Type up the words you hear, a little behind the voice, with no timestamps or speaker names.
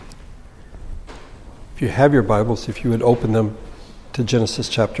If you have your Bibles, if you would open them to Genesis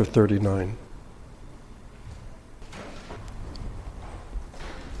chapter 39.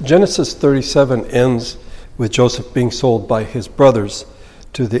 Genesis 37 ends with Joseph being sold by his brothers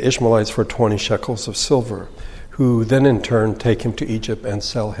to the Ishmaelites for 20 shekels of silver, who then in turn take him to Egypt and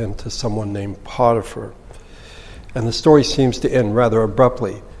sell him to someone named Potiphar. And the story seems to end rather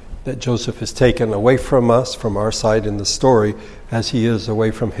abruptly, that Joseph is taken away from us, from our side in the story, as he is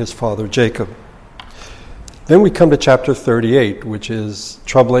away from his father Jacob. Then we come to chapter 38, which is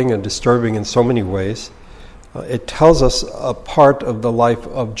troubling and disturbing in so many ways. It tells us a part of the life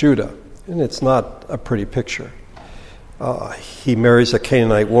of Judah, and it's not a pretty picture. He marries a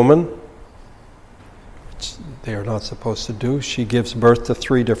Canaanite woman, which they are not supposed to do. She gives birth to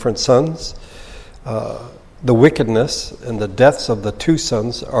 3 different sons. The wickedness and the deaths of the 2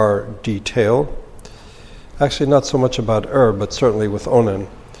 sons are detailed. Actually, not so much about but certainly with Onan.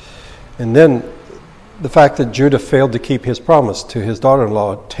 And then the fact that Judah failed to keep his promise to his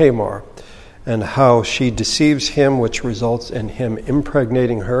daughter-in-law, Tamar, and how she deceives him, which results in him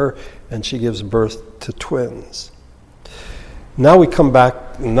impregnating her, and she gives birth to twins. Now we come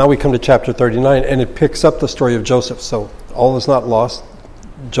to chapter 39, and it picks up the story of Joseph. So all is not lost.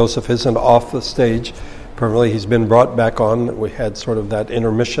 Joseph isn't off the stage permanently. He's been brought back on. We had sort of that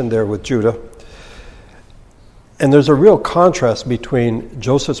intermission there with Judah. And there's a real contrast between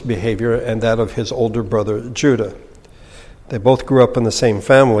Joseph's behavior and that of his older brother Judah. They both grew up in the same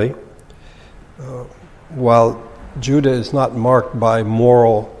family. While Judah is not marked by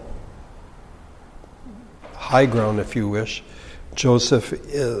moral high ground, if you wish, Joseph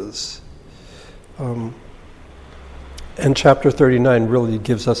is. And chapter 39 really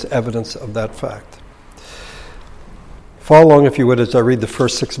gives us evidence of that fact. Follow along, if you would, as I read the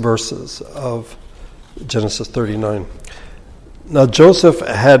first 6 verses of Genesis 39. Now Joseph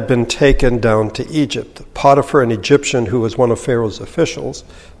had been taken down to Egypt. Potiphar, an Egyptian who was one of Pharaoh's officials,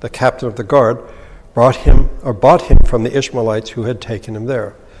 the captain of the guard, bought him from the Ishmaelites who had taken him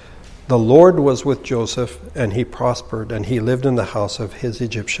there. The Lord was with Joseph, and he prospered, and he lived in the house of his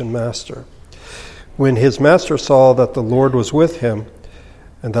Egyptian master. When his master saw that the Lord was with him,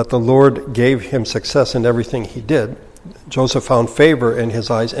 and that the Lord gave him success in everything he did, Joseph found favor in his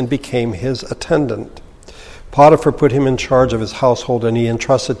eyes and became his attendant. Potiphar put him in charge of his household, and he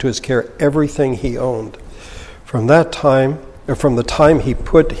entrusted to his care everything he owned. From the time he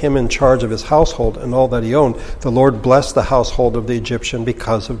put him in charge of his household and all that he owned, the Lord blessed the household of the Egyptian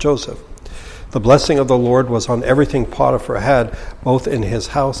because of Joseph. The blessing of the Lord was on everything Potiphar had, both in his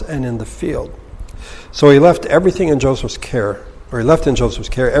house and in the field. So he left in Joseph's care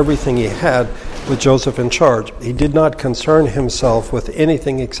everything he had with Joseph in charge. He did not concern himself with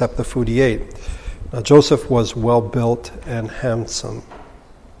anything except the food he ate. Now Joseph was well built and handsome.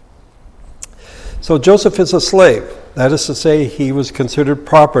 So Joseph is a slave. That is to say, he was considered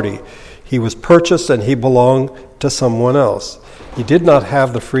property. He was purchased and he belonged to someone else. He did not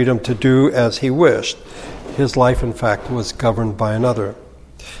have the freedom to do as he wished. His life, in fact, was governed by another.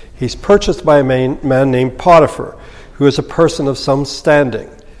 He's purchased by a man named Potiphar, who is a person of some standing.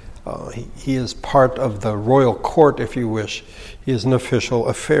 He is part of the royal court, if you wish. He is an official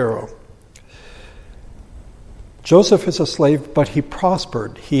of Pharaoh. Joseph is a slave, but he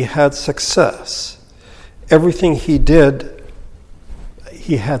prospered. He had success. Everything he did,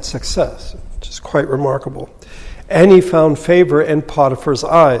 he had success, which is quite remarkable. And he found favor in Potiphar's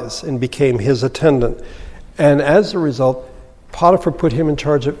eyes and became his attendant. And as a result, Potiphar put him in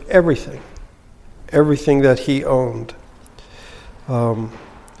charge of everything that he owned. Now,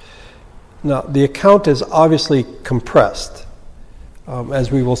 the account is obviously compressed.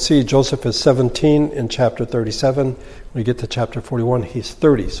 As we will see, Joseph is 17 in chapter 37. When we get to chapter 41, he's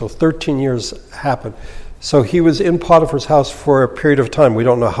 30. So 13 years happened. So he was in Potiphar's house for a period of time. We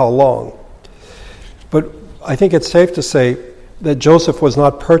don't know how long. But I think it's safe to say that Joseph was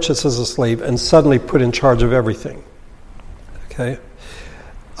not purchased as a slave and suddenly put in charge of everything. Okay?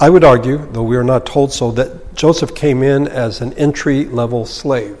 I would argue, though we are not told so, that Joseph came in as an entry-level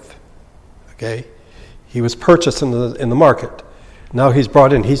slave. Okay? He was purchased in the market. Now he's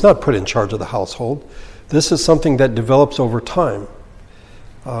brought in. He's not put in charge of the household. This is something that develops over time.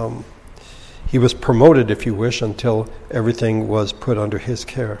 He was promoted, if you wish, until everything was put under his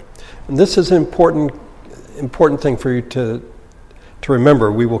care. And this is an important thing for you to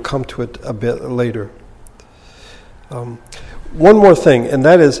remember. We will come to it a bit later. One more thing, and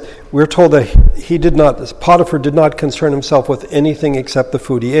that is, we're told that Potiphar did not concern himself with anything except the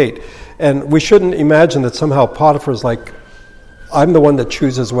food he ate. And we shouldn't imagine that somehow Potiphar is like, I'm the one that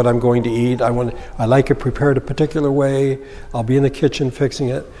chooses what I'm going to eat. I like it prepared a particular way. I'll be in the kitchen fixing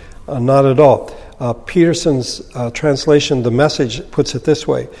it. Not at all. Peterson's translation, the Message, puts it this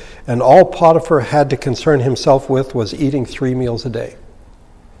way: and all Potiphar had to concern himself with was eating 3 meals a day.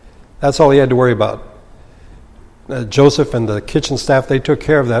 That's all he had to worry about. Joseph and the kitchen staff, they took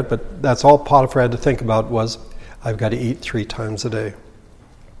care of that, but that's all Potiphar had to think about was, I've got to eat 3 times a day.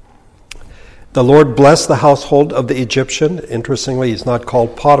 The Lord blessed the household of the Egyptian. Interestingly, he's not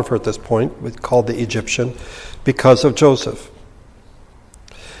called Potiphar at this point, but called the Egyptian because of Joseph.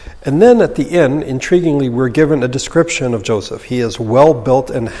 And then at the end, intriguingly, we're given a description of Joseph. He is well built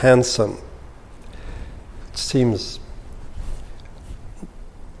and handsome. It seems,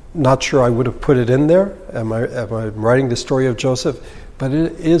 not sure I would have put it in there. Am I writing the story of Joseph? But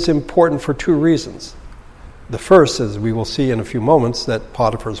it is important for 2 reasons. The first is, we will see in a few moments, that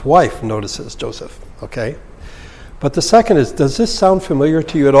Potiphar's wife notices Joseph, okay? But the second is, does this sound familiar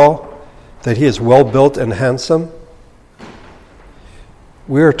to you at all? That he is well built and handsome?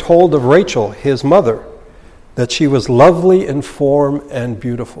 We are told of Rachel, his mother, that she was lovely in form and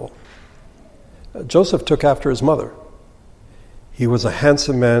beautiful. Joseph took after his mother. He was a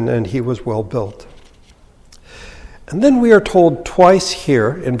handsome man and he was well built. And then we are told twice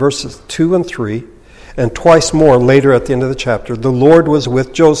here in verses 2 and 3, and twice more later at the end of the chapter, the Lord was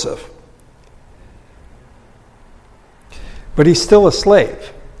with Joseph. But he's still a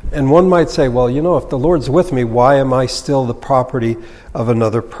slave. And one might say, well, if the Lord's with me, why am I still the property of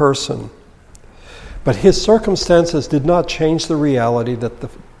another person? But his circumstances did not change the reality that the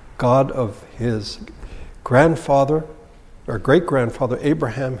God of his grandfather, or great-grandfather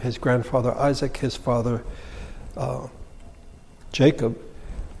Abraham, his grandfather Isaac, his father Jacob,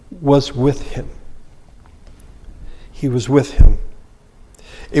 was with him. He was with him.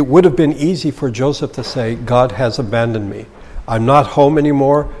 It would have been easy for Joseph to say, God has abandoned me. I'm not home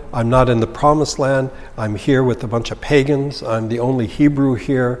anymore. I'm not in the promised land. I'm here with a bunch of pagans. I'm the only Hebrew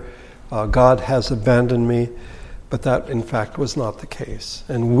here. God has abandoned me. But that, in fact, was not the case.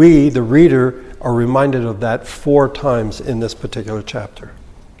 And we, the reader, are reminded of that 4 times in this particular chapter.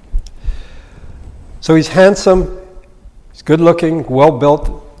 So he's handsome, he's good-looking,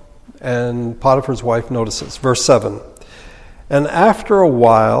 well-built, and Potiphar's wife notices. Verse 7. And after a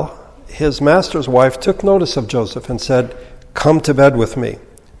while, his master's wife took notice of Joseph and said, come to bed with me.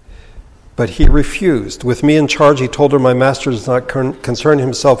 But he refused. With me in charge, he told her, my master does not concern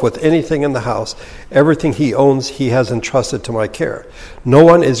himself with anything in the house. Everything he owns, he has entrusted to my care. No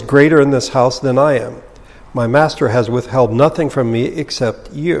one is greater in this house than I am. My master has withheld nothing from me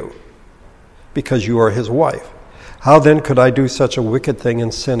except you, because you are his wife. How then could I do such a wicked thing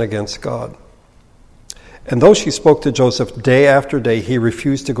and sin against God? And though she spoke to Joseph day after day, he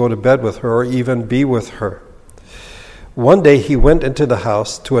refused to go to bed with her or even be with her. One day he went into the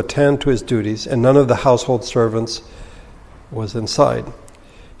house to attend to his duties, and none of the household servants was inside.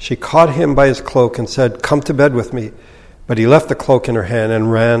 She caught him by his cloak and said, come to bed with me. But he left the cloak in her hand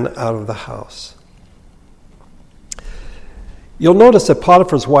and ran out of the house. You'll notice that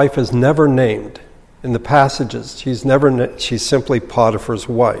Potiphar's wife is never named in the passages. She's simply Potiphar's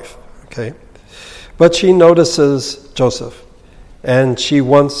wife, okay? But she notices Joseph, and she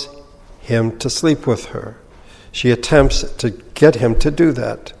wants him to sleep with her. She attempts to get him to do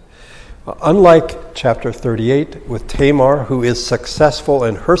that. Unlike chapter 38 with Tamar, who is successful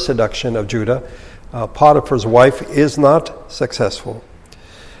in her seduction of Judah, Potiphar's wife is not successful.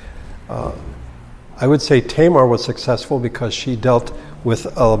 I would say Tamar was successful because she dealt with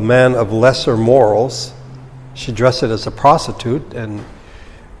a man of lesser morals. She dressed it as a prostitute, and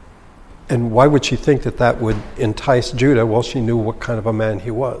why would she think that would entice Judah? Well, she knew what kind of a man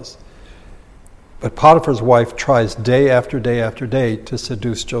he was. But Potiphar's wife tries day after day after day to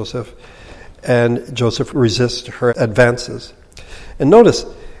seduce Joseph, and Joseph resists her advances. And notice,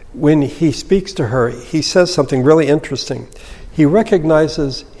 when he speaks to her, he says something really interesting. He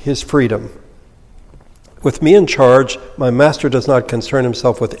recognizes his freedom. With me in charge, my master does not concern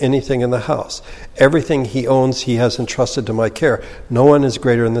himself with anything in the house. Everything he owns, he has entrusted to my care. No one is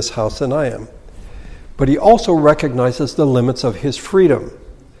greater in this house than I am. But he also recognizes the limits of his freedom.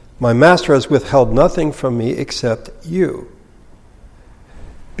 My master has withheld nothing from me except you,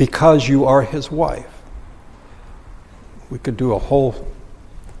 because you are his wife. We could do a whole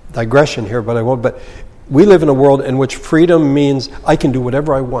digression here, but I won't. But we live in a world in which freedom means I can do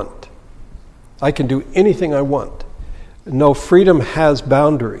whatever I want. I can do anything I want. No, freedom has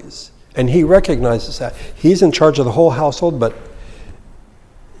boundaries, and he recognizes that. He's in charge of the whole household, but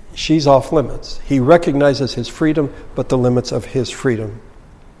she's off limits. He recognizes his freedom, but the limits of his freedom.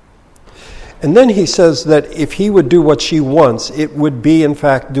 And then he says that if he would do what she wants, it would be, in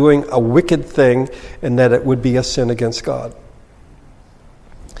fact, doing a wicked thing, and that it would be a sin against God.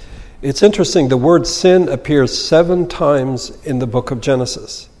 It's interesting, the word sin appears 7 times in the book of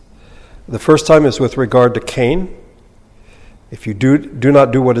Genesis. The first time is with regard to Cain. If you do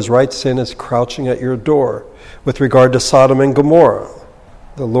not do what is right, sin is crouching at your door. With regard to Sodom and Gomorrah,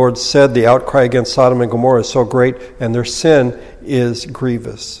 the Lord said the outcry against Sodom and Gomorrah is so great, and their sin is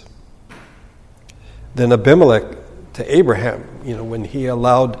grievous. Then Abimelech to Abraham, when he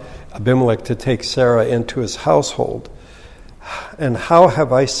allowed Abimelech to take Sarah into his household. And how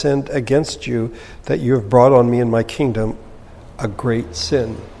have I sinned against you that you have brought on me and my kingdom a great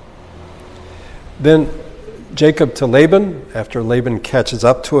sin? Then Jacob to Laban, after Laban catches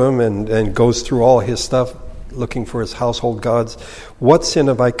up to him and goes through all his stuff, looking for his household gods. What sin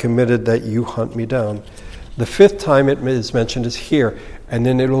have I committed that you hunt me down? The 5th time it is mentioned is here, and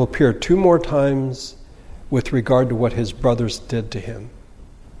then it will appear 2 more times with regard to what his brothers did to him.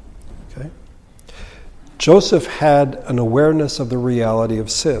 Okay? Joseph had an awareness of the reality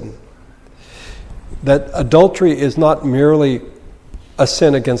of sin. That adultery is not merely a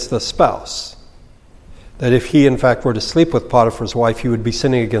sin against the spouse. That if he, in fact, were to sleep with Potiphar's wife, he would be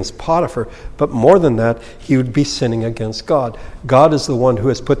sinning against Potiphar. But more than that, he would be sinning against God. God is the one who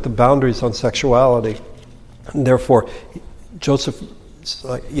has put the boundaries on sexuality. And therefore, Joseph is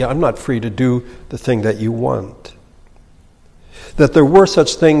like, I'm not free to do the thing that you want. That there were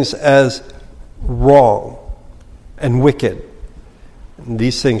such things as wrong and wicked. And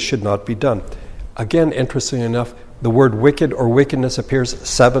these things should not be done. Again, interestingly enough, the word wicked or wickedness appears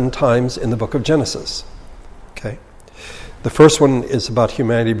 7 times in the book of Genesis. Okay. The first one is about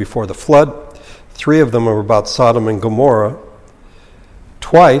humanity before the flood. 3 of them are about Sodom and Gomorrah.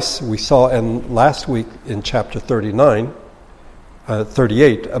 Twice, we saw last week in chapter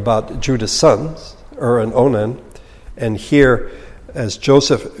 38, about Judah's sons, Ur and Onan. And here, as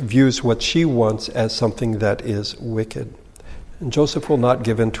Joseph views what she wants as something that is wicked. And Joseph will not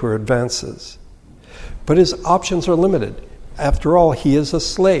give in to her advances. But his options are limited. After all, he is a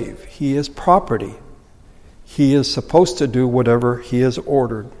slave. He is property. He is supposed to do whatever he is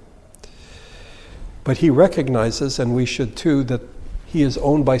ordered. But he recognizes, and we should too, that he is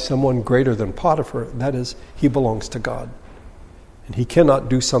owned by someone greater than Potiphar. That is, he belongs to God. And he cannot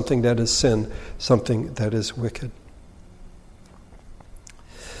do something that is sin, something that is wicked.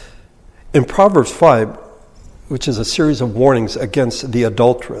 In Proverbs 5, which is a series of warnings against the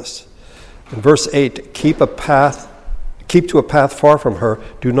adulteress, in verse 8, keep to a path far from her,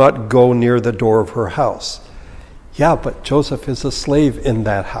 do not go near the door of her house. Yeah, but Joseph is a slave in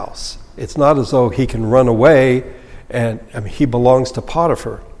that house. It's not as though he can run away and he belongs to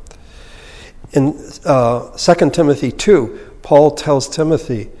Potiphar. In 2 Timothy 2, Paul tells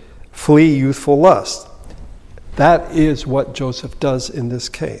Timothy, flee youthful lust. That is what Joseph does in this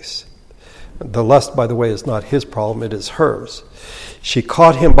case. The lust, by the way, is not his problem, it is hers. She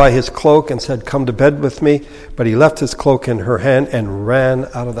caught him by his cloak and said, come to bed with me, but he left his cloak in her hand and ran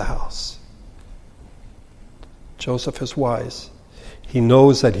out of the house. Joseph is wise. He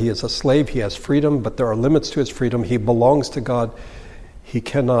knows that he is a slave, he has freedom, but there are limits to his freedom. He belongs to God. He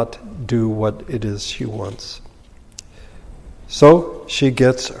cannot do what it is she wants. So she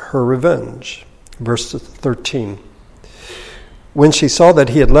gets her revenge. Verse 13. When she saw that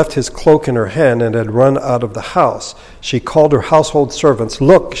he had left his cloak in her hand and had run out of the house, she called her household servants.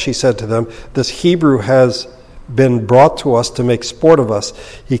 Look, she said to them, this Hebrew has been brought to us to make sport of us.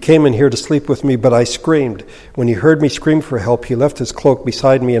 He came in here to sleep with me, but I screamed. When he heard me scream for help, he left his cloak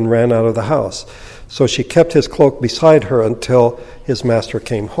beside me and ran out of the house. So she kept his cloak beside her until his master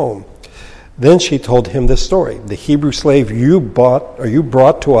came home. Then she told him this story. The Hebrew slave you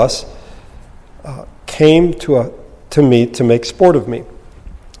brought to us came to me to make sport of me.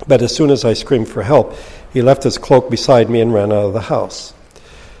 But as soon as I screamed for help, he left his cloak beside me and ran out of the house.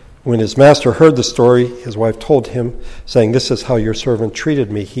 When his master heard the story, his wife told him, saying, this is how your servant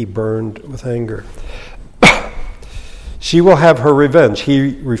treated me. He burned with anger. She will have her revenge.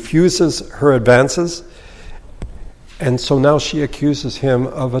 He refuses her advances, and so now she accuses him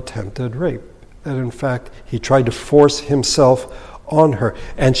of attempted rape. That in fact, he tried to force himself on her,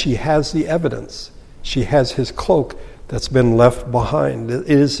 and she has the evidence. She has his cloak that's been left behind. It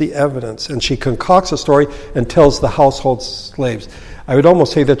is the evidence. And she concocts a story and tells the household slaves. I would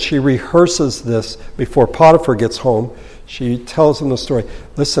almost say that she rehearses this before Potiphar gets home. She tells them the story.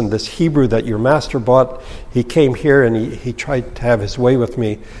 Listen, this Hebrew that your master bought, he came here and he tried to have his way with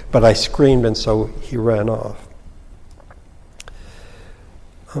me, but I screamed and so he ran off.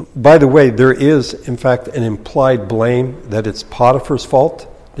 By the way, there is, in fact, an implied blame that it's Potiphar's fault.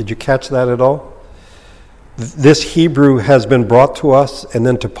 Did you catch that at all? This Hebrew has been brought to us, and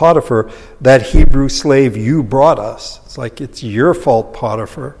then to Potiphar, that Hebrew slave you brought us. It's like, it's your fault,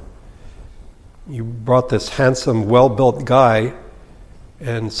 Potiphar. You brought this handsome, well-built guy,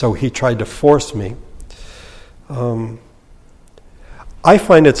 and so he tried to force me. I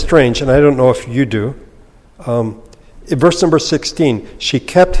find it strange, and I don't know if you do. In verse number 16, she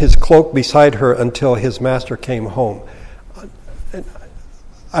kept his cloak beside her until his master came home.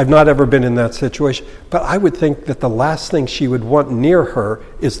 I've not ever been in that situation, but I would think that the last thing she would want near her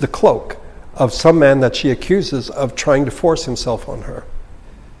is the cloak of some man that she accuses of trying to force himself on her.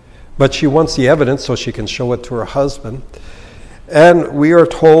 But she wants the evidence so she can show it to her husband. And we are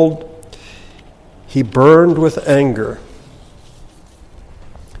told he burned with anger.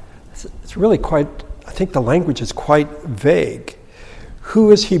 It's really quite, I think the language is quite vague.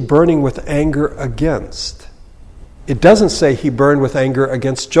 Who is he burning with anger against? It doesn't say he burned with anger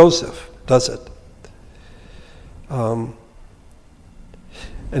against Joseph, does it? And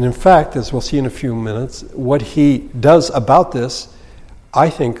in fact, as we'll see in a few minutes, what he does about this, I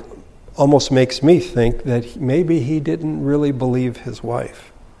think, almost makes me think that maybe he didn't really believe his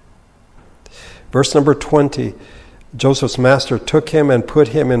wife. Verse number 20, Joseph's master took him and put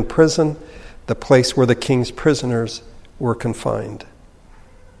him in prison, the place where the king's prisoners were confined.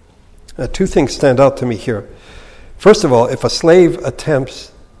 Two things stand out to me here. First of all, if a slave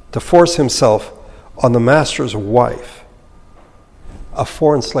attempts to force himself on the master's wife, a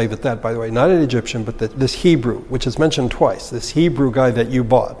foreign slave at that, by the way, not an Egyptian, but this Hebrew, which is mentioned twice, this Hebrew guy that you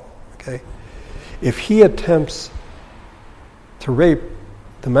bought, okay? If he attempts to rape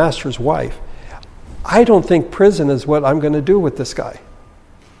the master's wife, I don't think prison is what I'm going to do with this guy.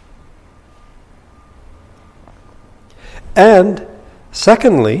 And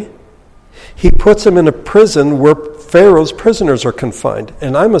secondly, he puts him in a prison where Pharaoh's prisoners are confined.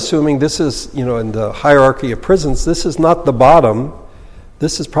 And I'm assuming this is, in the hierarchy of prisons, this is not the bottom.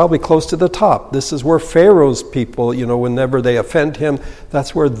 This is probably close to the top. This is where Pharaoh's people, whenever they offend him,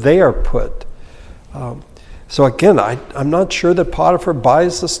 that's where they are put. So again, I'm not sure that Potiphar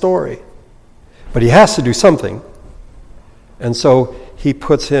buys the story. But he has to do something. And so he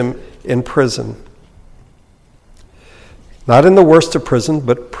puts him in prison. Not in the worst of prison,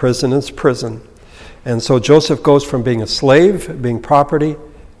 but prison is prison. And so Joseph goes from being a slave, being property,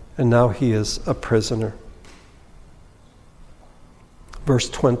 and now he is a prisoner. Verse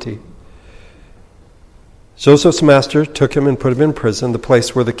 20. Joseph's master took him and put him in prison, the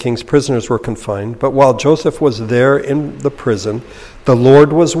place where the king's prisoners were confined. But while Joseph was there in the prison, the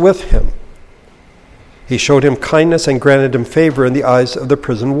Lord was with him. He showed him kindness and granted him favor in the eyes of the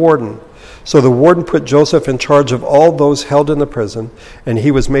prison warden. So the warden put Joseph in charge of all those held in the prison, and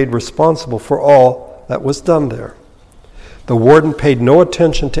he was made responsible for all that was done there. The warden paid no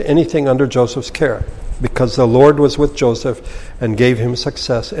attention to anything under Joseph's care, because the Lord was with Joseph and gave him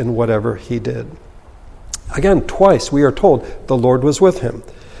success in whatever he did. Again, twice we are told the Lord was with him.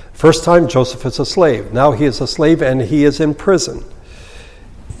 First time, Joseph is a slave. Now he is a slave and he is in prison.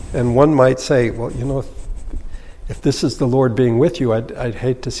 And one might say, well, if this is the Lord being with you, I'd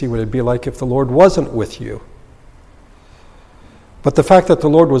hate to see what it'd be like if the Lord wasn't with you. But the fact that the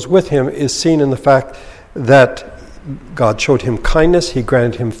Lord was with him is seen in the fact that God showed him kindness, he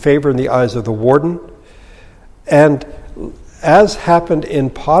granted him favor in the eyes of the warden. And as happened in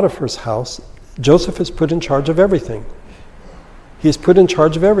Potiphar's house, Joseph is put in charge of everything. He is put in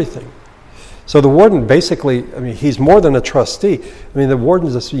charge of everything. So the warden basically, he's more than a trustee. The warden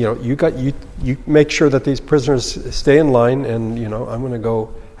is, you make sure that these prisoners stay in line, and I'm going to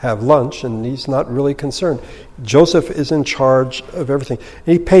go have lunch, and he's not really concerned. Joseph is in charge of everything.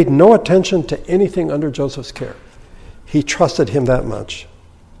 And he paid no attention to anything under Joseph's care. He trusted him that much.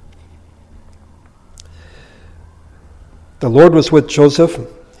 The Lord was with Joseph.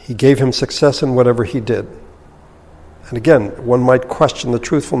 He gave him success in whatever he did. And again, one might question the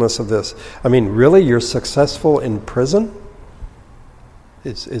truthfulness of this. Really, you're successful in prison?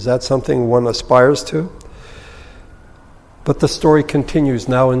 Is that something one aspires to? But the story continues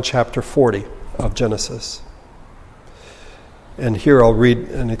now in chapter 40 of Genesis. And here I'll read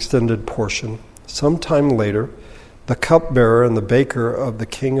an extended portion. Sometime later, the cupbearer and the baker of the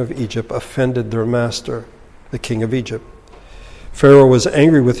king of Egypt offended their master, the king of Egypt. Pharaoh was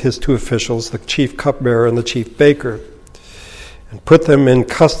angry with his two officials, the chief cupbearer and the chief baker, and put them in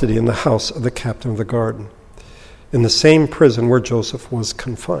custody in the house of the captain of the guard, in the same prison where Joseph was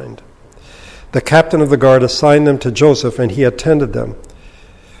confined. The captain of the guard assigned them to Joseph, and he attended them.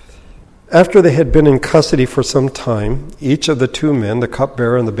 After they had been in custody for some time, each of the two men, the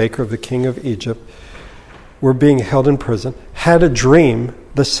cupbearer and the baker of the king of Egypt, were being held in prison, had a dream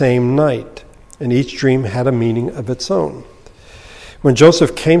the same night, and each dream had a meaning of its own. When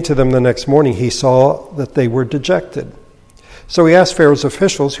Joseph came to them the next morning, he saw that they were dejected. So he asked Pharaoh's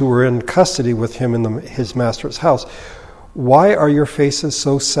officials who were in custody with him in his master's house, "Why are your faces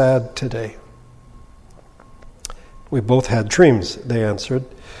so sad today?" "We both had dreams," they answered,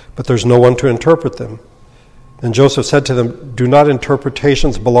 "but there's no one to interpret them." Then Joseph said to them, "Do not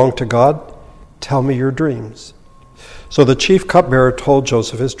interpretations belong to God? Tell me your dreams." So the chief cupbearer told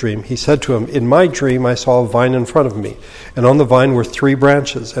Joseph his dream. He said to him, "In my dream I saw a vine in front of me, and on the vine were 3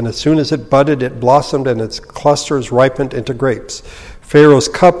 branches, and as soon as it budded, it blossomed, and its clusters ripened into grapes. Pharaoh's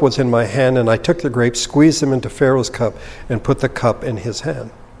cup was in my hand, and I took the grapes, squeezed them into Pharaoh's cup, and put the cup in his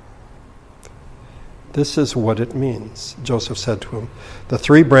hand." "This is what it means," Joseph said to him. "The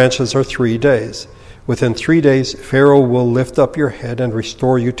 3 branches are 3 days. Within 3 days, Pharaoh will lift up your head and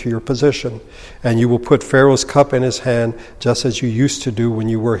restore you to your position, and you will put Pharaoh's cup in his hand, just as you used to do when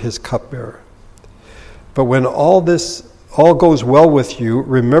you were his cupbearer. But when all goes well with you,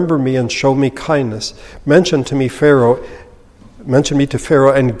 remember me and show me kindness. Mention me to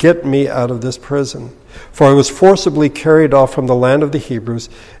Pharaoh and get me out of this prison. For I was forcibly carried off from the land of the Hebrews,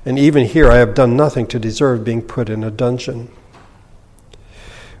 and even here I have done nothing to deserve being put in a dungeon."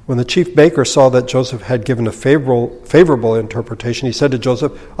 When the chief baker saw that Joseph had given a favorable interpretation, he said to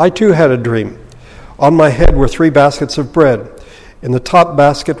Joseph, "I too had a dream. On my head were 3 baskets of bread. In the top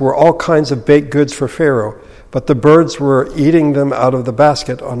basket were all kinds of baked goods for Pharaoh, but the birds were eating them out of the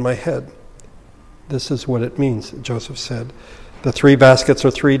basket on my head." "This is what it means," Joseph said. "The 3 baskets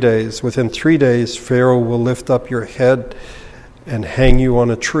are 3 days. Within 3 days, Pharaoh will lift up your head and hang you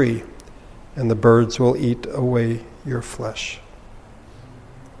on a tree, and the birds will eat away your flesh."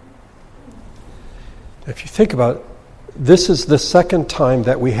 If you think about it, this is the second time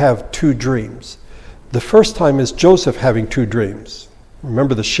that we have 2 dreams. The first time is Joseph having 2 dreams.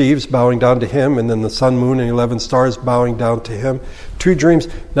 Remember the sheaves bowing down to him, and then the sun, moon, and 11 stars bowing down to him. 2 dreams.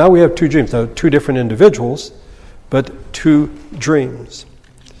 Now we have 2 dreams. Now 2 different individuals, but 2 dreams.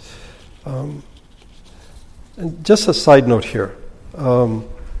 And just a side note here.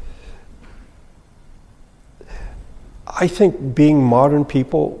 I think being modern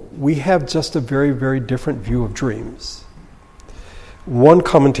people, we have just a very, very different view of dreams. One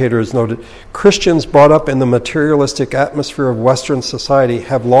commentator has noted, Christians brought up in the materialistic atmosphere of Western society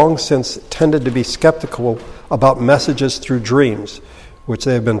have long since tended to be skeptical about messages through dreams, which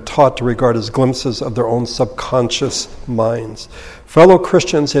they have been taught to regard as glimpses of their own subconscious minds. Fellow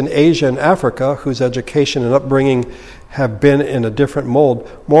Christians in Asia and Africa, whose education and upbringing have been in a different mold,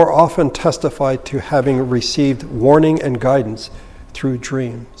 more often testify to having received warning and guidance through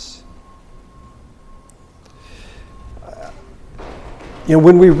dreams.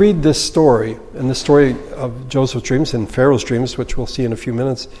 When we read this story, and the story of Joseph's dreams and Pharaoh's dreams, which we'll see in a few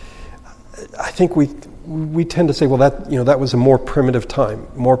minutes, I think we tend to say, well, that was a more primitive time,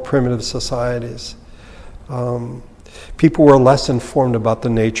 more primitive societies. People were less informed about the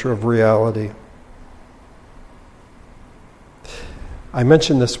nature of reality. I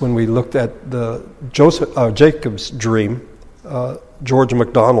mentioned this when we looked at Jacob's dream. George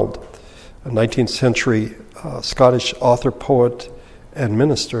MacDonald, a 19th century Scottish author, poet, and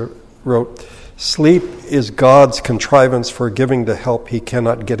minister, wrote, "Sleep is God's contrivance for giving the help he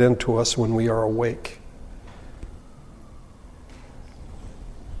cannot get into us when we are awake."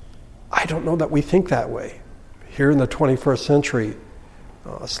 I don't know that we think that way. Here in the 21st century,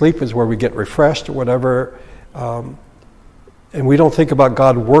 sleep is where we get refreshed or whatever, and we don't think about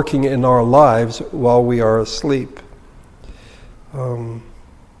God working in our lives while we are asleep. And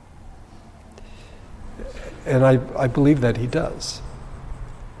I believe that he does.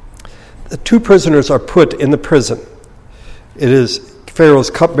 The 2 prisoners are put in the prison. It is Pharaoh's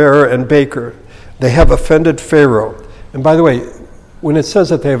cupbearer and baker. They have offended Pharaoh. And by the way, when it says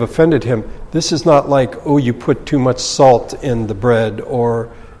that they have offended him, this is not like, oh, you put too much salt in the bread, or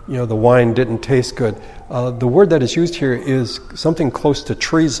the wine didn't taste good. The word that is used here is something close to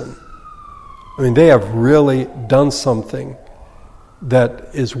treason. I mean, they have really done something that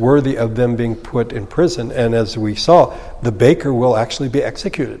is worthy of them being put in prison. And as we saw, the baker will actually be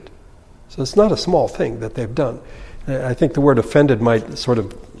executed. So it's not a small thing that they've done. I think the word offended might sort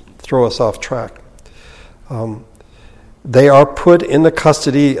of throw us off track. They are put in the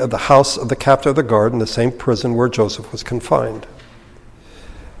custody of the house of the captain of the guard in the same prison where Joseph was confined.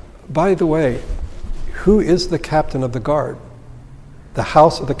 By the way, who is the captain of the guard? The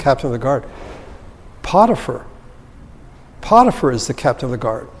house of the captain of the guard? Potiphar. Potiphar is the captain of the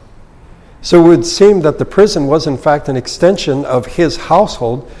guard. So it would seem that the prison was in fact an extension of his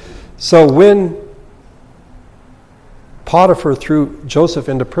household. So when Potiphar threw Joseph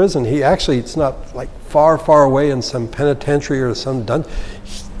into prison, it's not like far, far away in some penitentiary or some dungeon.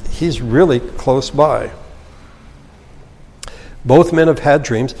 He's really close by. Both men have had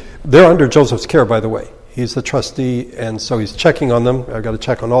dreams. They're under Joseph's care, by the way. He's the trustee, and so he's checking on them. I've got to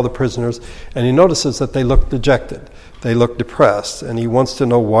check on all the prisoners. And he notices that they look dejected. They look depressed, and he wants to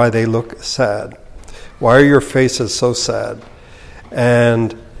know why they look sad. Why are your faces so sad?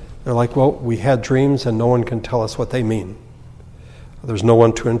 And they're like, well, we had dreams, and no one can tell us what they mean. There's no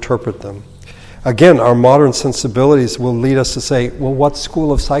one to interpret them. Again, our modern sensibilities will lead us to say, well, what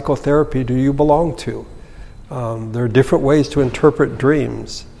school of psychotherapy do you belong to? There are different ways to interpret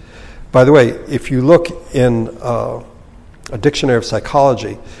dreams. By the way, if you look in a dictionary of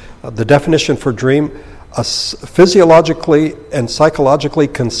psychology, the definition for dream, a physiologically and psychologically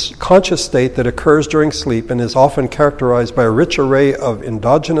conscious state that occurs during sleep and is often characterized by a rich array of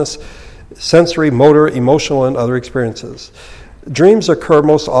endogenous sensory, motor, emotional, and other experiences. Dreams occur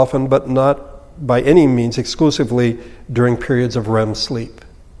most often, but not by any means exclusively during periods of REM sleep.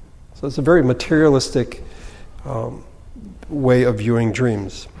 So it's a very materialistic way of viewing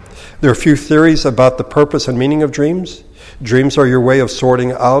dreams. There are a few theories about the purpose and meaning of dreams. Dreams are your way of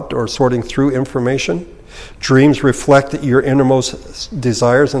sorting out or sorting through information. Dreams reflect your innermost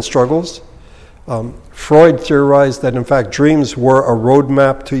desires and struggles. Freud theorized that, in fact, dreams were a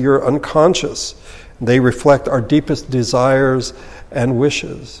roadmap to your unconscious. They reflect our deepest desires and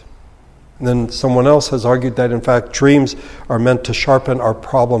wishes. And then someone else has argued that, in fact, dreams are meant to sharpen our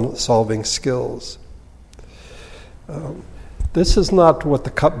problem-solving skills. This is not what the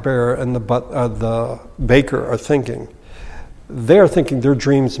cupbearer and the baker are thinking. They are thinking their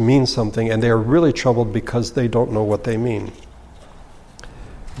dreams mean something, and they are really troubled because they don't know what they mean.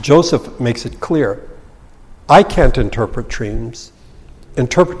 Joseph makes it clear, I can't interpret dreams.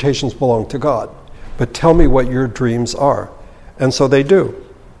 Interpretations belong to God. But tell me what your dreams are. And so they do.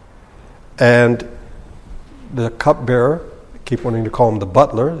 And the cupbearer, I keep wanting to call him the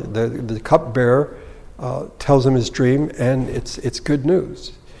butler, the cupbearer tells him his dream, and it's good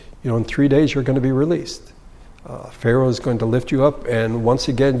news. In 3 days you're going to be released. Pharaoh is going to lift you up, and once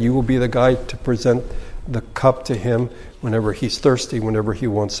again you will be the guy to present the cup to him whenever he's thirsty, whenever he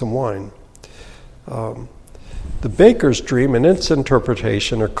wants some wine. The baker's dream and its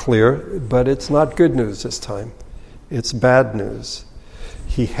interpretation are clear, but it's not good news this time. It's bad news.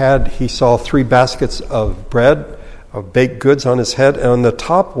 He saw 3 baskets of bread, of baked goods on his head, and on the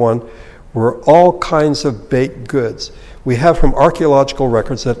top one were all kinds of baked goods. We have from archaeological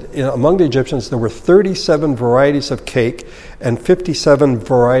records that among the Egyptians there were 37 varieties of cake and 57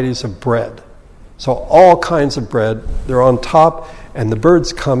 varieties of bread. So all kinds of bread, they're on top, and the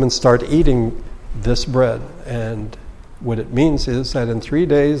birds come and start eating this bread. And what it means is that in 3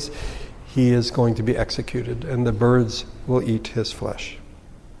 days he is going to be executed, and the birds will eat his flesh.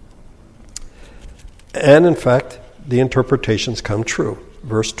 And in fact, the interpretations come true.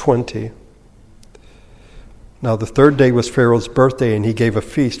 Verse 20. Now the 3rd day was Pharaoh's birthday, and he gave a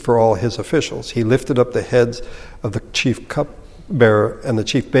feast for all his officials. He lifted up the heads of the chief cupbearer and the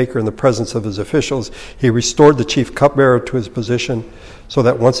chief baker in the presence of his officials. He restored the chief cupbearer to his position, so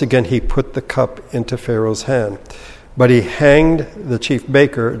that once again he put the cup into Pharaoh's hand. But he hanged the chief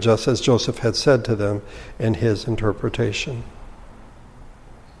baker, just as Joseph had said to them in his interpretation.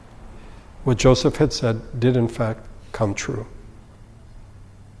 What Joseph had said did in fact come true.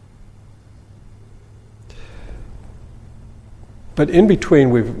 But in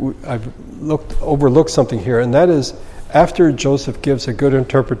between, I've overlooked something here, and that is, after Joseph gives a good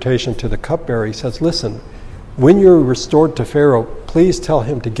interpretation to the cupbearer, he says, listen, when you're restored to Pharaoh, please tell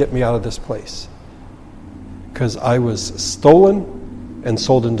him to get me out of this place. Because I was stolen and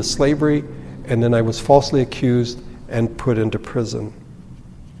sold into slavery, and then I was falsely accused and put into prison.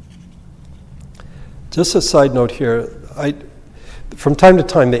 Just a side note here, from time to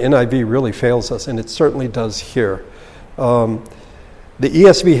time the NIV really fails us, and it certainly does here. The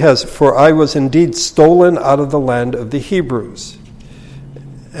ESV has, for I was indeed stolen out of the land of the Hebrews.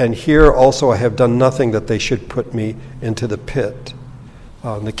 And here also I have done nothing that they should put me into the pit.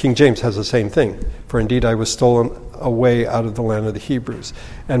 The King James has the same thing. For indeed I was stolen away out of the land of the Hebrews.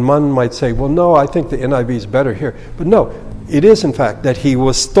 And one might say, well, no, I think the NIV is better here. But no, it is in fact that he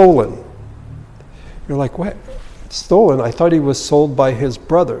was stolen. You're like, what? Stolen? I thought he was sold by his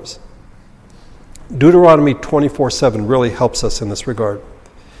brothers. Deuteronomy 24:7 really helps us in this regard.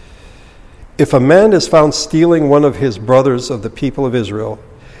 If a man is found stealing one of his brothers of the people of Israel,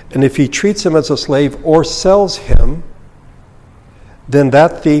 and if he treats him as a slave or sells him, then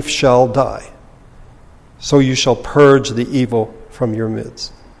that thief shall die. So you shall purge the evil from your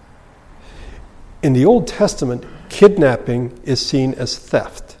midst. In the Old Testament, kidnapping is seen as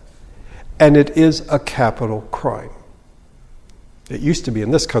theft, and it is a capital crime. It used to be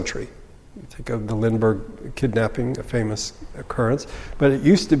in this country. You think of the Lindbergh kidnapping, a famous occurrence. But it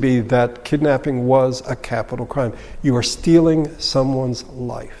used to be that kidnapping was a capital crime. You are stealing someone's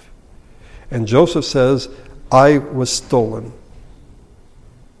life. And Joseph says, I was stolen.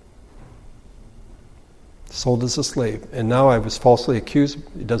 Sold as a slave. And now I was falsely accused.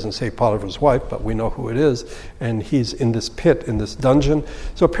 It doesn't say Potiphar's wife, but we know who it is. And he's in this pit, in this dungeon.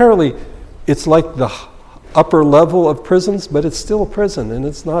 So apparently it's like the upper level of prisons, but it's still a prison, and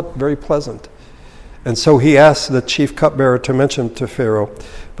it's not very pleasant. And so he asks the chief cupbearer to mention to Pharaoh.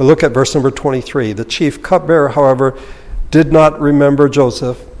 But look at verse number 23. The chief cupbearer, however, did not remember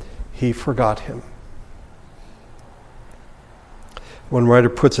Joseph. He forgot him. One writer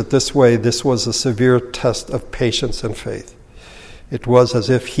puts it this way: this was a severe test of patience and faith. It was as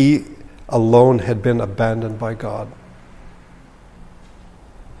if he alone had been abandoned by God.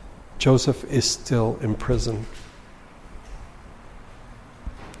 Joseph is still in prison.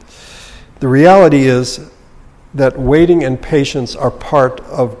 The reality is that waiting and patience are part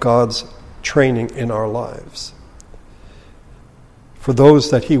of God's training in our lives. For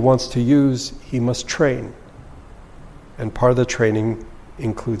those that he wants to use, he must train. And part of the training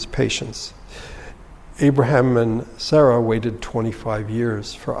includes patience. Abraham and Sarah waited 25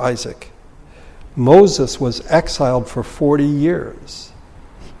 years for Isaac. Moses was exiled for 40 years.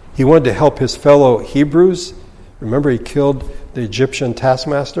 He wanted to help his fellow Hebrews. Remember, he killed the Egyptian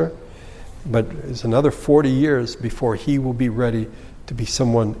taskmaster? But it's another 40 years before he will be ready to be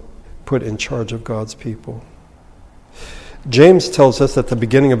someone put in charge of God's people. James tells us at the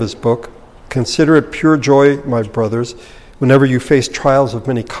beginning of his book, "Consider it pure joy, my brothers, whenever you face trials of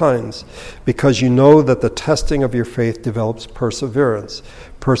many kinds, because you know that the testing of your faith develops perseverance.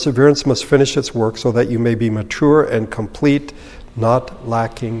 Perseverance must finish its work so that you may be mature and complete, not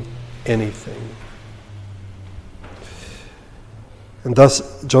lacking anything." And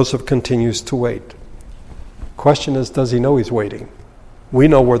thus Joseph continues to wait. Question is, does he know he's waiting? We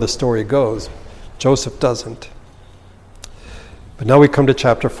know where the story goes. Joseph doesn't. But now we come to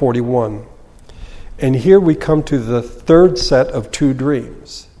chapter 41. And here we come to the third set of two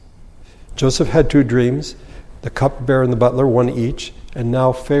dreams. Joseph had two dreams, the cupbearer and the butler, one each, and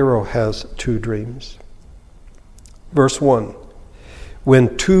now Pharaoh has two dreams. Verse 1,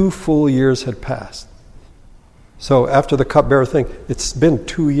 when 2 full years had passed. So after the cupbearer thing, it's been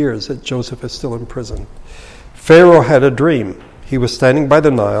 2 years that Joseph is still in prison. Pharaoh had a dream. He was standing by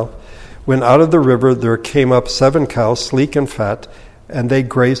the Nile, when out of the river there came up 7 cows, sleek and fat, and they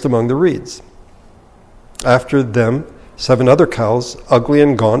grazed among the reeds. After them, 7 other cows, ugly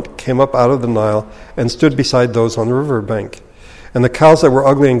and gaunt, came up out of the Nile and stood beside those on the river bank. And the cows that were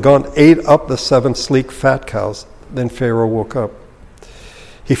ugly and gaunt ate up the 7 sleek, fat cows. Then Pharaoh woke up.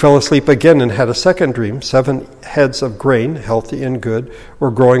 He fell asleep again and had a second dream. 7 heads of grain, healthy and good, were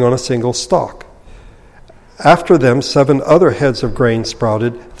growing on a single stalk. After them, 7 other heads of grain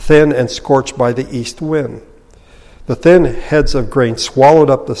sprouted, thin and scorched by the east wind. The thin heads of grain swallowed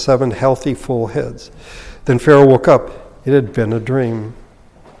up the 7 healthy, full heads. Then Pharaoh woke up. It had been a dream.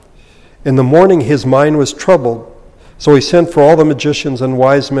 In the morning his mind was troubled, so he sent for all the magicians and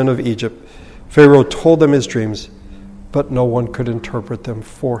wise men of Egypt. Pharaoh told them his dreams, but no one could interpret them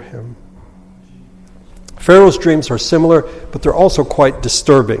for him. Pharaoh's dreams are similar, but they're also quite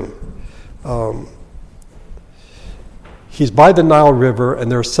disturbing. He's by the Nile River,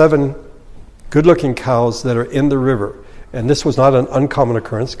 and there are 7 good-looking cows that are in the river. And this was not an uncommon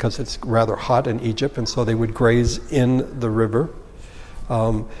occurrence because it's rather hot in Egypt, and so they would graze in the river.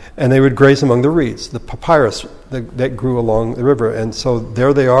 And they would graze among the reeds, the papyrus that grew along the river. And so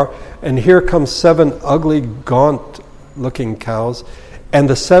there they are. And here comes 7 ugly, gaunt-looking cows. And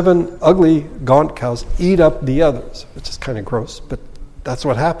the 7 ugly, gaunt cows eat up the others, which is kind of gross, but that's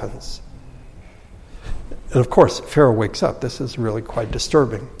what happens. And of course, Pharaoh wakes up. This is really quite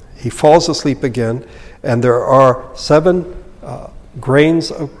disturbing. He falls asleep again, and there are 7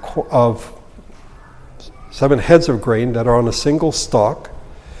 grains of 7 heads of grain that are on a single stalk.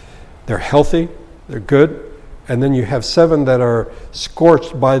 They're healthy, they're good, and then you have 7 that are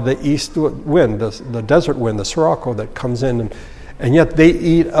scorched by the east wind, the desert wind, the sirocco that comes in, and yet they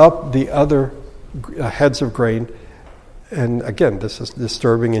eat up the other heads of grain. And again, this is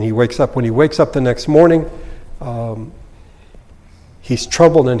disturbing, and he wakes up. When he wakes up the next morning, he's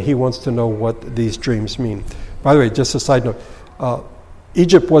troubled, and he wants to know what these dreams mean. By the way, just a side note,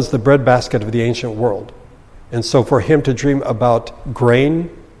 Egypt was the breadbasket of the ancient world. And so for him to dream about grain,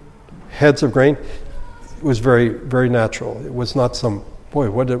 heads of grain, it was very, very natural. It was not some, boy,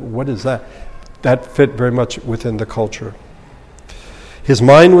 what is that? That fit very much within the culture. His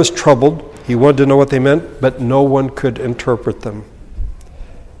mind was troubled. He wanted to know what they meant, but no one could interpret them.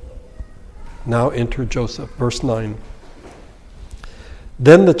 Now enter Joseph. Verse 9.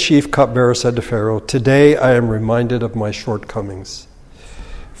 Then the chief cupbearer said to Pharaoh, "Today I am reminded of my shortcomings.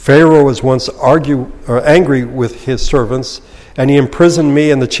 Pharaoh was once angry with his servants, and he imprisoned me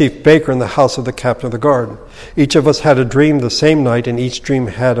and the chief baker in the house of the captain of the guard. Each of us had a dream the same night, and each dream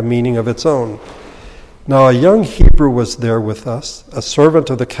had a meaning of its own. Now a young Hebrew was there with us, a servant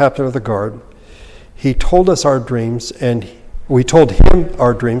of the captain of the guard. He told us our dreams, and we told him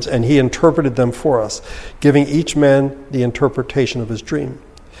our dreams, and he interpreted them for us, giving each man the interpretation of his dream.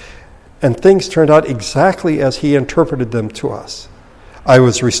 And things turned out exactly as he interpreted them to us. I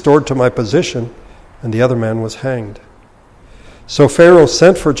was restored to my position, and the other man was hanged." So Pharaoh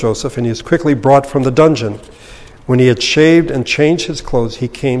sent for Joseph, and he was quickly brought from the dungeon. When he had shaved and changed his clothes, he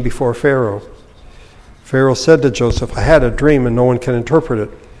came before Pharaoh. Pharaoh said to Joseph, "I had a dream, and no one can interpret it.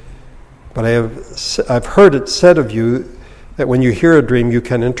 But I've heard it said of you that when you hear a dream, you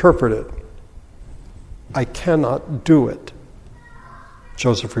can interpret it." "I cannot do it,"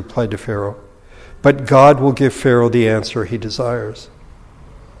 Joseph replied to Pharaoh, "but God will give Pharaoh the answer he desires."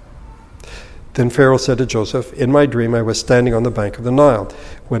 Then Pharaoh said to Joseph, "In my dream I was standing on the bank of the Nile.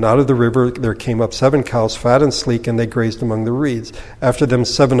 When out of the river there came up 7 cows, fat and sleek, and they grazed among the reeds. After them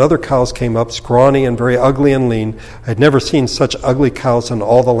 7 other cows came up, scrawny and very ugly and lean. I had never seen such ugly cows in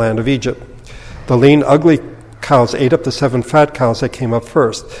all the land of Egypt. The lean, ugly cows ate up the 7 fat cows that came up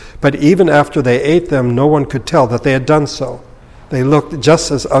first. But even after they ate them, no one could tell that they had done so. They looked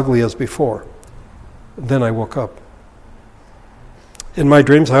just as ugly as before. Then I woke up. In my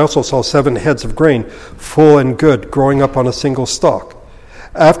dreams, I also saw 7 heads of grain, full and good, growing up on a single stalk.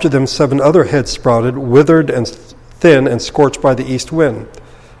 After them, 7 other heads sprouted, withered and thin and scorched by the east wind.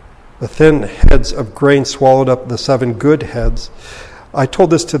 The thin heads of grain swallowed up the 7 good heads. I told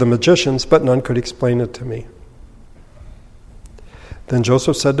this to the magicians, but none could explain it to me." Then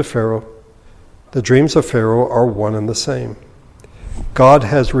Joseph said to Pharaoh, "The dreams of Pharaoh are one and the same. God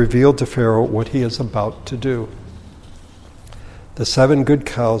has revealed to Pharaoh what he is about to do. The 7 good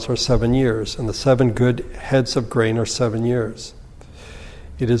cows are 7 years, and the 7 good heads of grain are 7 years.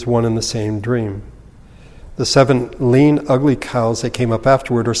 It is one and the same dream. The 7 lean, ugly cows that came up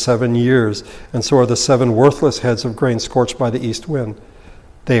afterward are 7 years, and so are the 7 worthless heads of grain scorched by the east wind.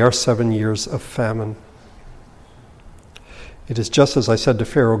 They are 7 years of famine. It is just as I said to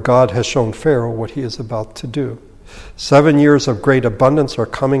Pharaoh, God has shown Pharaoh what he is about to do. 7 years of great abundance are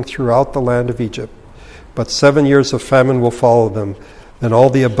coming throughout the land of Egypt, but 7 years of famine will follow them. Then all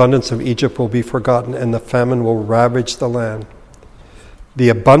the abundance of Egypt will be forgotten, and the famine will ravage the land. The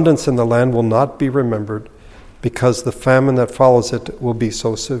abundance in the land will not be remembered, because the famine that follows it will be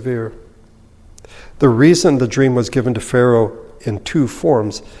so severe. The reason the dream was given to Pharaoh in 2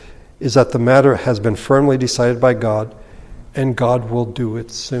 forms is that the matter has been firmly decided by God, and God will do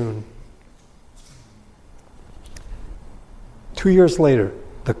it soon." 2 years later,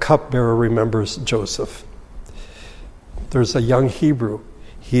 the cupbearer remembers Joseph. There's a young Hebrew.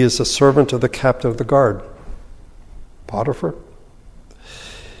 He is a servant of the captain of the guard, Potiphar.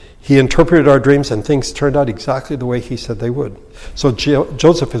 He interpreted our dreams, and things turned out exactly the way he said they would. So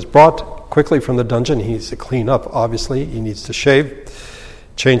Joseph is brought quickly from the dungeon. He needs to clean up, obviously. He needs to shave,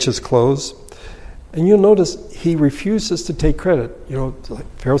 change his clothes. And you'll notice he refuses to take credit. Like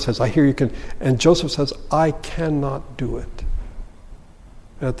Pharaoh says, "I hear you can," and Joseph says, "I cannot do it."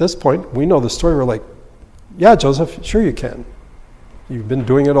 And at this point, we know the story. We're like, "Yeah, Joseph, sure you can. You've been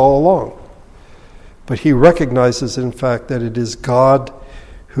doing it all along." But he recognizes, in fact, that it is God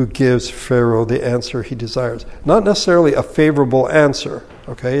who gives Pharaoh the answer he desires. Not necessarily a favorable answer,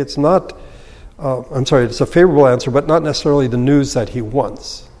 okay? It's a favorable answer, but not necessarily the news that he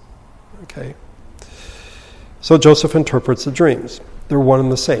wants, okay? So Joseph interprets the dreams. They're one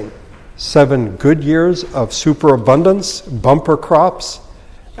and the same. 7 good years of superabundance, bumper crops,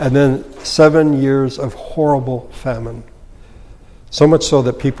 and then 7 years of horrible famine. So much so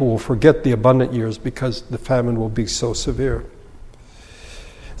that people will forget the abundant years because the famine will be so severe.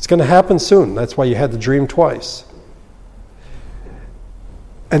 It's going to happen soon. That's why you had the dream twice.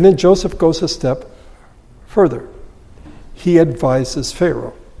 And then Joseph goes a step further. He advises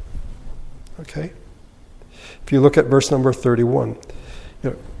Pharaoh. Okay? If you look at verse number 31,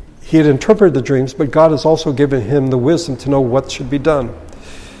 he had interpreted the dreams, but God has also given him the wisdom to know what should be done.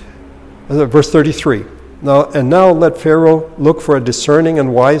 Verse 33. Now let Pharaoh look for a discerning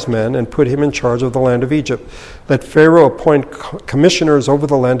and wise man and put him in charge of the land of Egypt. Let Pharaoh appoint commissioners over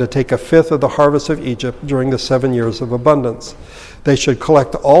the land to take 1/5 of the harvest of Egypt during the 7 years of abundance. They should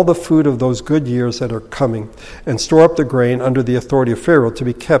collect all the food of those good years that are coming and store up the grain under the authority of Pharaoh to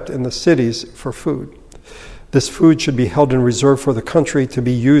be kept in the cities for food. This food should be held in reserve for the country to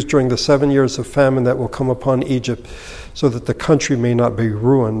be used during the 7 years of famine that will come upon Egypt, so that the country may not be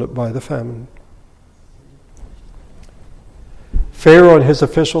ruined by the famine. Pharaoh and his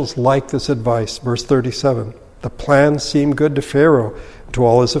officials liked this advice. Verse 37. The plan seemed good to Pharaoh and to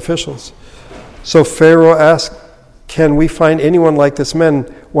all his officials. So Pharaoh asked, can we find anyone like this man,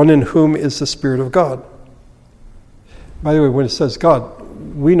 one in whom is the Spirit of God? By the way, when it says God,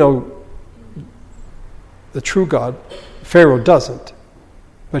 we know the true God. Pharaoh doesn't.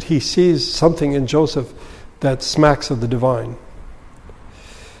 But he sees something in Joseph that smacks of the divine.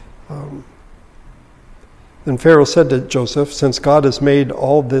 Then Pharaoh said to Joseph, since God has made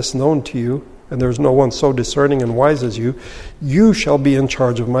all this known to you, and there is no one so discerning and wise as you, you shall be in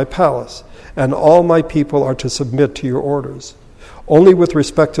charge of my palace, and all my people are to submit to your orders. Only with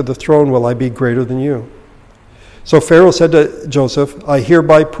respect to the throne will I be greater than you. So Pharaoh said to Joseph, I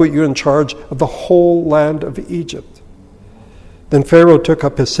hereby put you in charge of the whole land of Egypt. Then Pharaoh took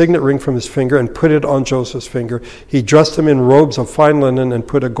up his signet ring from his finger and put it on Joseph's finger. He dressed him in robes of fine linen and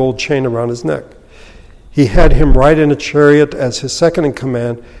put a gold chain around his neck. He had him ride in a chariot as his second in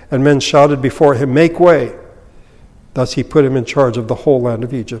command, and men shouted before him, make way. Thus he put him in charge of the whole land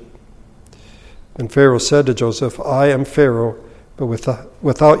of Egypt. And Pharaoh said to Joseph, I am Pharaoh, but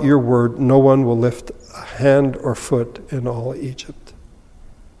without your word no one will lift a hand or foot in all Egypt.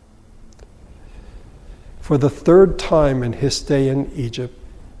 For the third time in his stay in Egypt,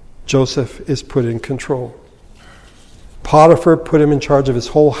 Joseph is put in control. Potiphar put him in charge of his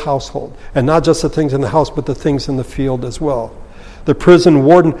whole household, and not just the things in the house, but the things in the field as well. The prison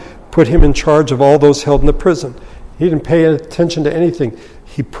warden put him in charge of all those held in the prison. He didn't pay attention to anything.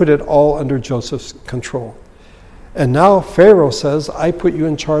 He put it all under Joseph's control. And now Pharaoh says, I put you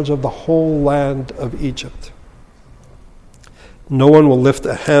in charge of the whole land of Egypt. No one will lift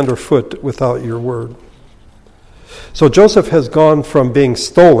a hand or foot without your word. So Joseph has gone from being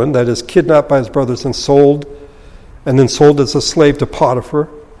stolen, that is, kidnapped by his brothers and then sold as a slave to Potiphar,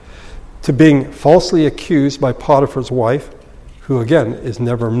 to being falsely accused by Potiphar's wife, who again is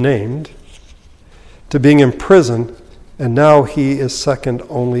never named, to being imprisoned, and now he is second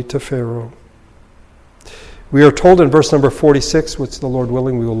only to Pharaoh. We are told in verse number 46, which the Lord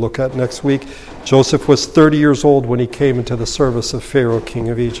willing we will look at next week, Joseph was 30 years old when he came into the service of Pharaoh, king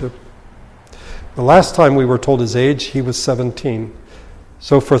of Egypt. The last time we were told his age, he was 17.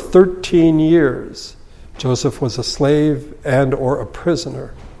 So for 13 years, Joseph was a slave and or a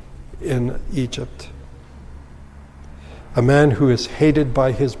prisoner in Egypt. A man who is hated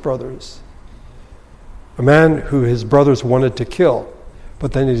by his brothers. A man who his brothers wanted to kill,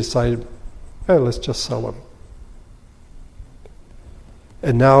 but then he decided, let's just sell him.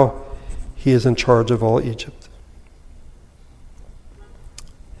 And now he is in charge of all Egypt.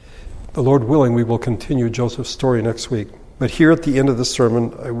 The Lord willing, we will continue Joseph's story next week. But here at the end of the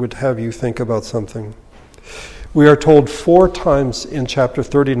sermon, I would have you think about something. We are told 4 times in chapter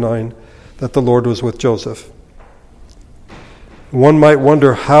 39 that the Lord was with Joseph. One might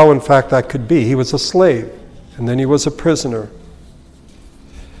wonder how, in fact, that could be. He was a slave, and then he was a prisoner.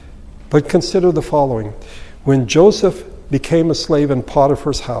 But consider the following. When Joseph became a slave in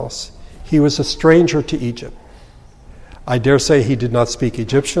Potiphar's house, he was a stranger to Egypt. I dare say he did not speak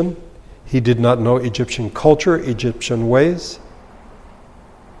Egyptian. He did not know Egyptian culture, Egyptian ways.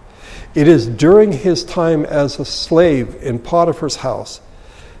 It is during his time as a slave in Potiphar's house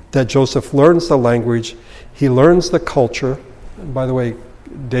that Joseph learns the language, he learns the culture. And by the way,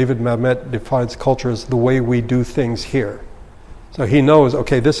 David Mamet defines culture as the way we do things here. So he knows,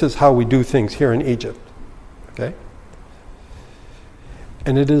 okay, this is how we do things here in Egypt. Okay?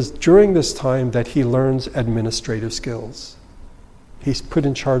 And it is during this time that he learns administrative skills. He's put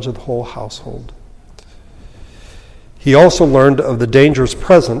in charge of the whole household. He also learned of the dangers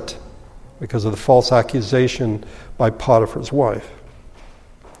present because of the false accusation by Potiphar's wife.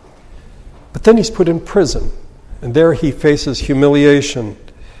 But then he's put in prison, and there he faces humiliation.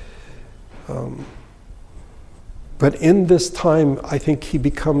 But in this time, I think he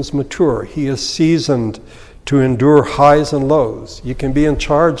becomes mature. He is seasoned to endure highs and lows. You can be in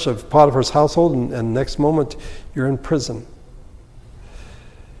charge of Potiphar's household, and next moment you're in prison.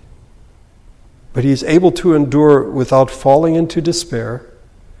 But he's able to endure without falling into despair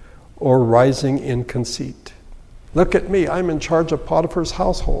or rising in conceit. Look at me, I'm in charge of Potiphar's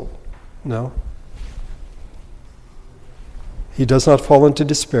household. No. He does not fall into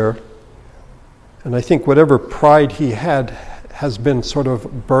despair. And I think whatever pride he had has been sort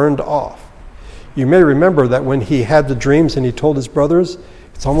of burned off. You may remember that when he had the dreams and he told his brothers,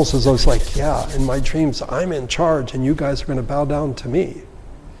 it's almost as though it's like, yeah, in my dreams I'm in charge and you guys are going to bow down to me.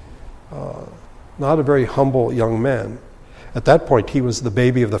 not a very humble young man. At that point, he was the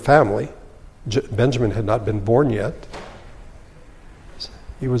baby of the family. Benjamin had not been born yet.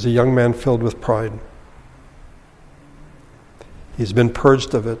 He was a young man filled with pride. He's been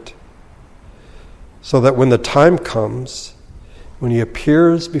purged of it, so that when the time comes, when he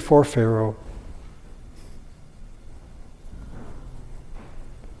appears before Pharaoh,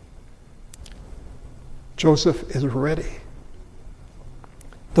 Joseph is ready.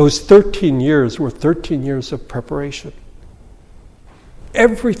 Those 13 years were 13 years of preparation.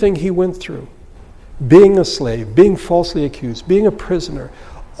 Everything he went through, being a slave, being falsely accused, being a prisoner,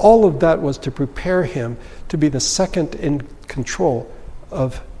 all of that was to prepare him to be the second in control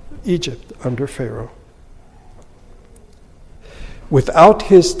of Egypt under Pharaoh. Without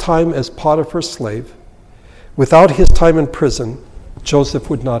his time as Potiphar's slave, without his time in prison, Joseph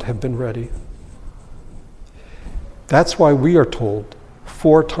would not have been ready. That's why we are told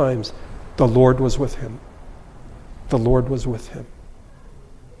 4 times, the Lord was with him. The Lord was with him.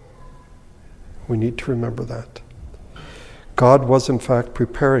 We need to remember that. God was in fact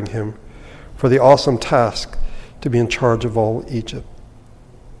preparing him for the awesome task to be in charge of all Egypt.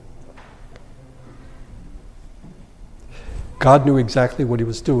 God knew exactly what he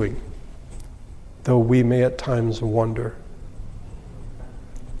was doing, though we may at times wonder.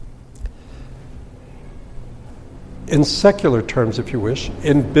 In secular terms, if you wish,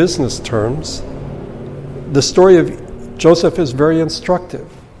 in business terms, the story of Joseph is very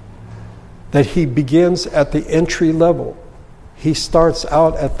instructive. That he begins at the entry level. He starts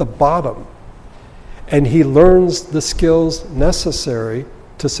out at the bottom. And he learns the skills necessary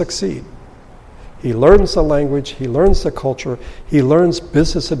to succeed. He learns the language, he learns the culture, he learns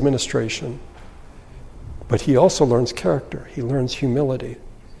business administration. But he also learns character. He learns humility.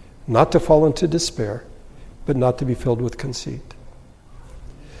 Not to fall into despair, but not to be filled with conceit.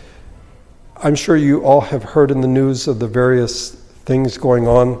 I'm sure you all have heard in the news of the various things going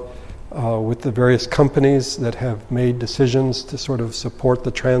on with the various companies that have made decisions to sort of support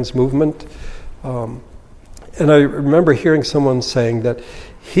the trans movement. And I remember hearing someone saying that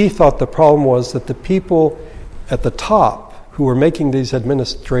he thought the problem was that the people at the top who were making these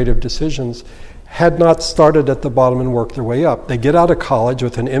administrative decisions had not started at the bottom and worked their way up. They get out of college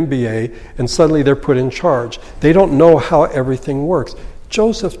with an MBA and suddenly they're put in charge. They don't know how everything works.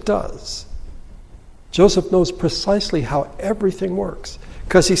 Joseph does. Joseph knows precisely how everything works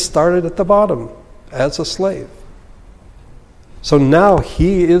because he started at the bottom as a slave. So now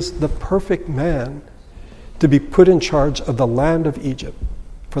he is the perfect man to be put in charge of the land of Egypt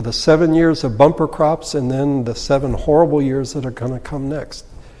for the 7 years of bumper crops and then the 7 horrible years that are going to come next.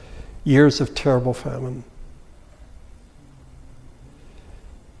 Years of terrible famine.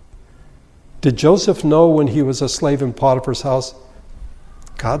 Did Joseph know when he was a slave in Potiphar's house,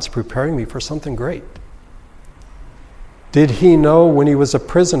 God's preparing me for something great? Did he know when he was a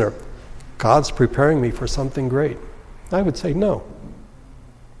prisoner, God's preparing me for something great? I would say no.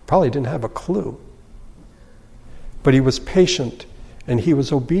 Probably didn't have a clue. But he was patient and he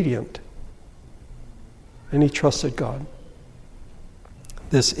was obedient. And he trusted God.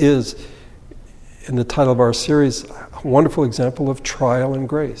 This is, in the title of our series, a wonderful example of trial and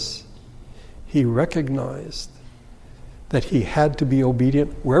grace. He recognized that he had to be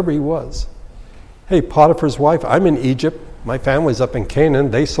obedient wherever he was. Hey, Potiphar's wife, I'm in Egypt. My family's up in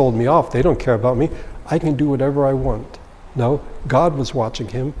Canaan. They sold me off. They don't care about me. I can do whatever I want. No, God was watching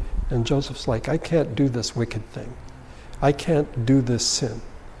him, and Joseph's like, I can't do this wicked thing. I can't do this sin,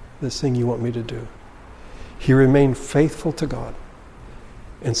 this thing you want me to do. He remained faithful to God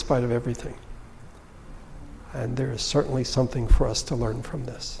in spite of everything. And there is certainly something for us to learn from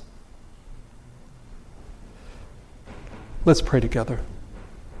this. Let's pray together.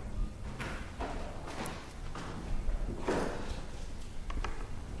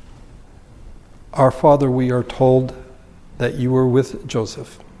 Our Father, we are told that you were with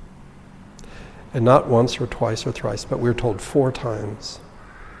Joseph. And not once or twice or thrice, but we're told 4 times.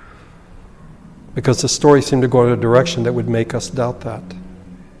 Because the story seemed to go in a direction that would make us doubt that.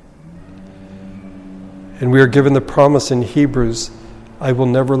 And we are given the promise in Hebrews, I will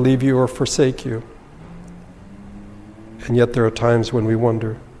never leave you or forsake you. And yet there are times when we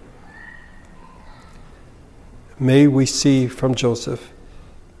wonder. May we see from Joseph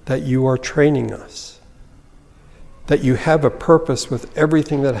that you are training us, that you have a purpose with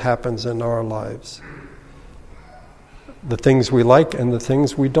everything that happens in our lives, the things we like and the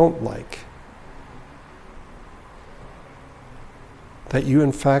things we don't like, that you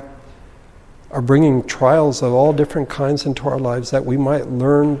in fact are bringing trials of all different kinds into our lives that we might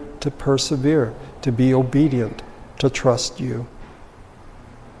learn to persevere, to be obedient, to trust you.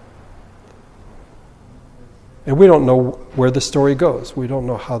 And we don't know where the story goes. We don't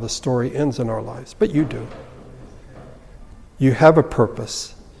know how the story ends in our lives, but you do. You have a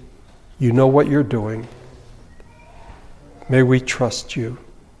purpose. You know what you're doing. May we trust you.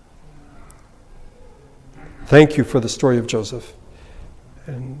 Thank you for the story of Joseph.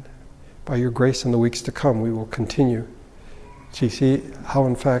 And by your grace in the weeks to come, we will continue to see how,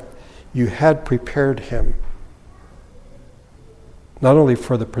 in fact, you had prepared him, not only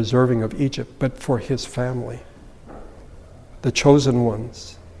for the preserving of Egypt, but for his family, the chosen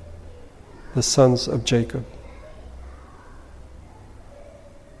ones, the sons of Jacob.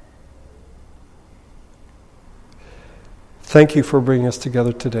 Thank you for bringing us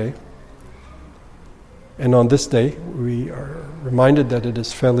together today. And on this day, we are reminded that it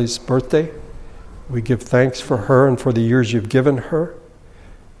is Feli's birthday. We give thanks for her and for the years you've given her.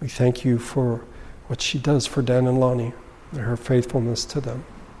 We thank you for what she does for Dan and Lonnie and her faithfulness to them.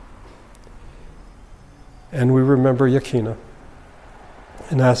 And we remember Yakina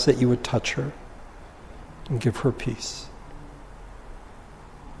and ask that you would touch her and give her peace.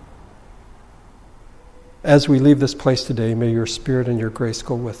 As we leave this place today, may your Spirit and your grace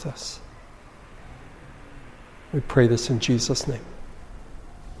go with us. We pray this in Jesus' name.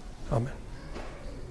 Amen.